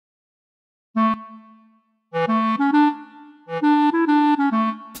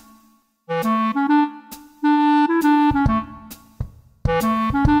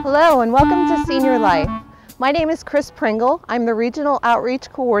Hello and welcome to Senior Life. My name is Chris Pringle. I'm the Regional Outreach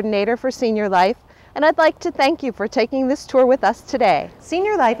Coordinator for Senior Life, and I'd like to thank you for taking this tour with us today.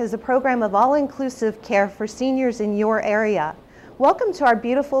 Senior Life is a program of all-inclusive care for seniors in your area. Welcome to our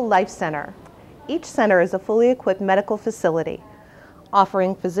beautiful Life Center. Each center is a fully equipped medical facility,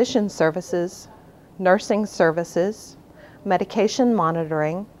 offering physician services, nursing services, medication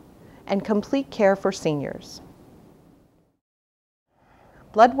monitoring, and complete care for seniors.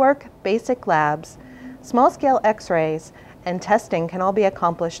 Blood work, basic labs, small-scale x-rays, and testing can all be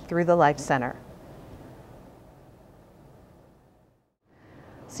accomplished through the Life Center.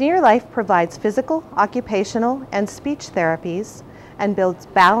 Senior Life provides physical, occupational, and speech therapies and builds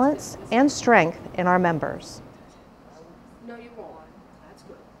balance and strength in our members. No, you won't. That's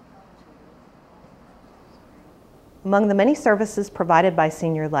good. Among the many services provided by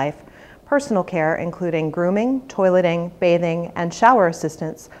Senior Life, personal care, including grooming, toileting, bathing, and shower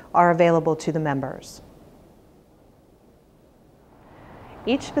assistance, are available to the members.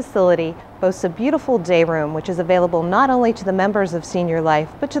 Each facility boasts a beautiful day room, which is available not only to the members of Senior Life,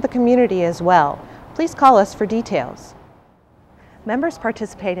 but to the community as well. Please call us for details. Members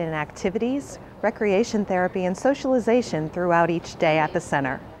participate in activities, recreation therapy, and socialization throughout each day at the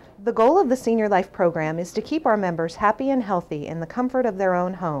center. The goal of the Senior Life program is to keep our members happy and healthy in the comfort of their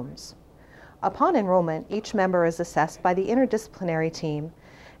own homes. Upon enrollment, each member is assessed by the interdisciplinary team,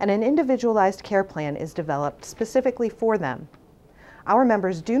 and an individualized care plan is developed specifically for them. Our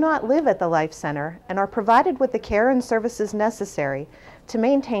members do not live at the Life Center and are provided with the care and services necessary to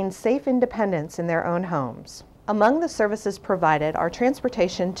maintain safe independence in their own homes. Among the services provided are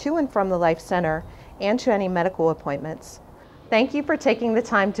transportation to and from the Life Center and to any medical appointments. Thank you for taking the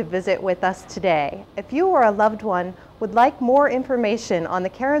time to visit with us today. If you or a loved one would like more information on the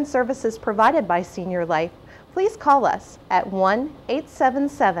care and services provided by Senior Life, please call us at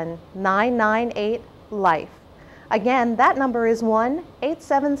 1-877-998-LIFE. Again, that number is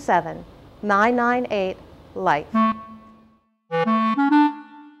 1-877-998-LIFE.